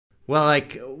Well,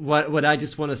 like what I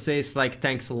just want to say is like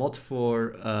thanks a lot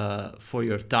for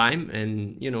your time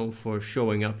and for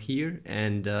showing up here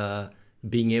and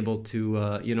being able to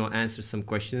answer some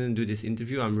questions and do this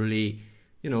interview. I'm really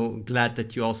glad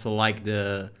that you also like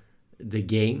the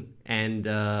game and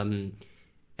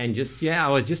just I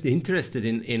was just interested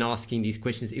in asking these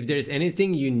questions. If there's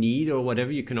anything you need or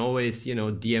whatever, you can always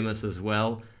DM us as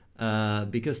well.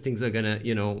 Because things are gonna,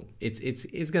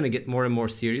 it's gonna get more and more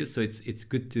serious. So it's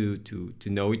good to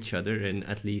know each other and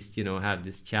at least have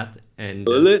this chat. And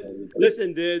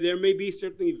listen, there may be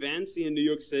certain events in New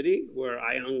York City where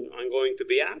I'm going to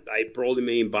be at. I probably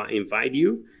may invite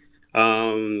you.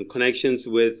 Connections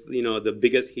with the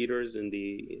biggest hitters in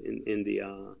the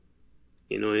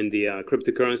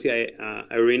cryptocurrency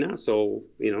arena. So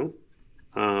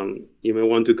you may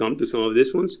want to come to some of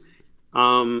these ones.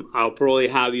 I'll probably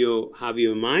have you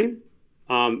in mind.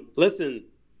 Listen,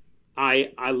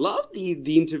 I loved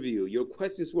the interview. Your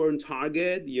questions were on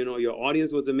target. Your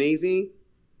audience was amazing,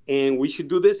 and we should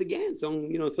do this again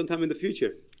sometime in the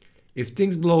future. If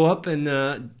things blow up, and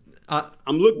I'm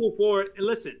looking forward.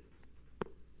 Listen,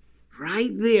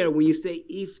 right there when you say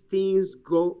if things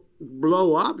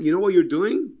blow up, you know what you're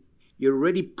doing? You're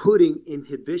already putting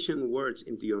inhibition words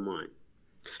into your mind.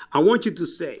 I want you to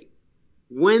say,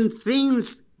 when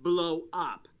things blow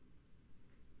up,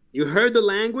 you heard the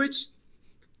language?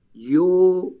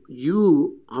 You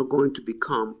are going to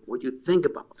become what you think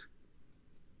about.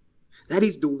 That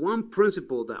is the one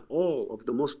principle that all of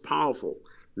the most powerful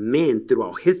men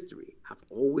throughout history have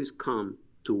always come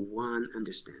to one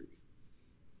understanding,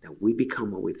 that we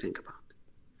become what we think about.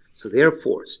 So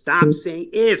therefore, stop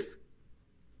saying if.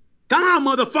 Come on,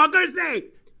 motherfucker, say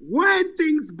when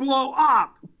things blow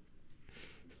up.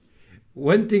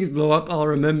 When things blow up, I'll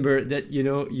remember that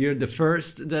you're the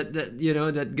first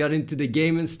that got into the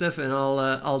game and stuff, and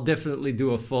I'll definitely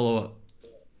do a follow-up.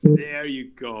 There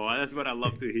you go. That's what I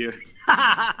love to hear.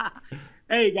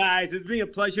 Hey guys, it's been a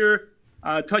pleasure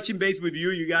touching base with you.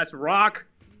 You guys rock.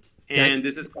 And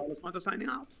this is Carlo Matos signing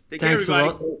off. Take care, everybody.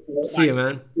 Thanks a lot. See you,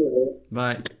 man.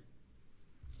 Bye.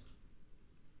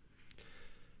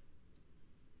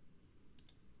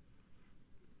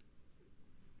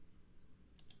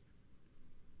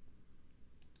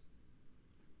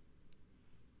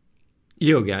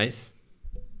 Yo, guys.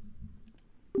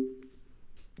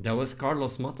 That was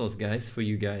Carlos Matos, guys, for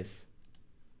you guys.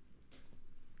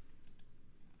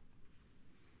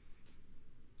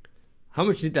 How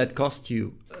much did that cost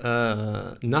you?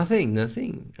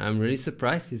 Nothing. I'm really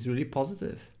surprised. He's really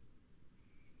positive.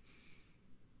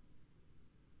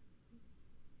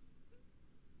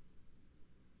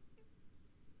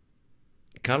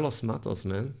 Carlos Matos,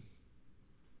 man.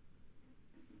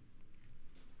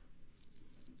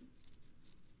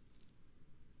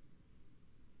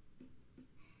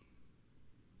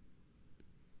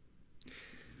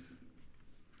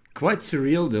 Quite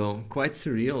surreal though, quite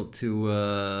surreal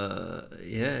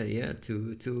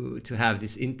to have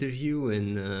this interview,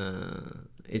 and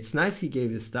it's nice he gave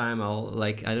his time.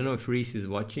 I don't know if Reese is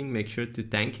watching, make sure to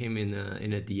thank him in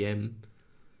a DM,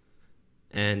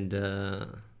 and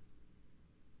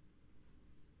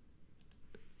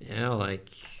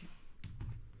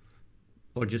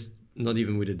or just not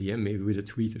even with a DM, maybe with a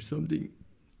tweet or something.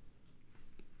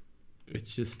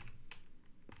 It's just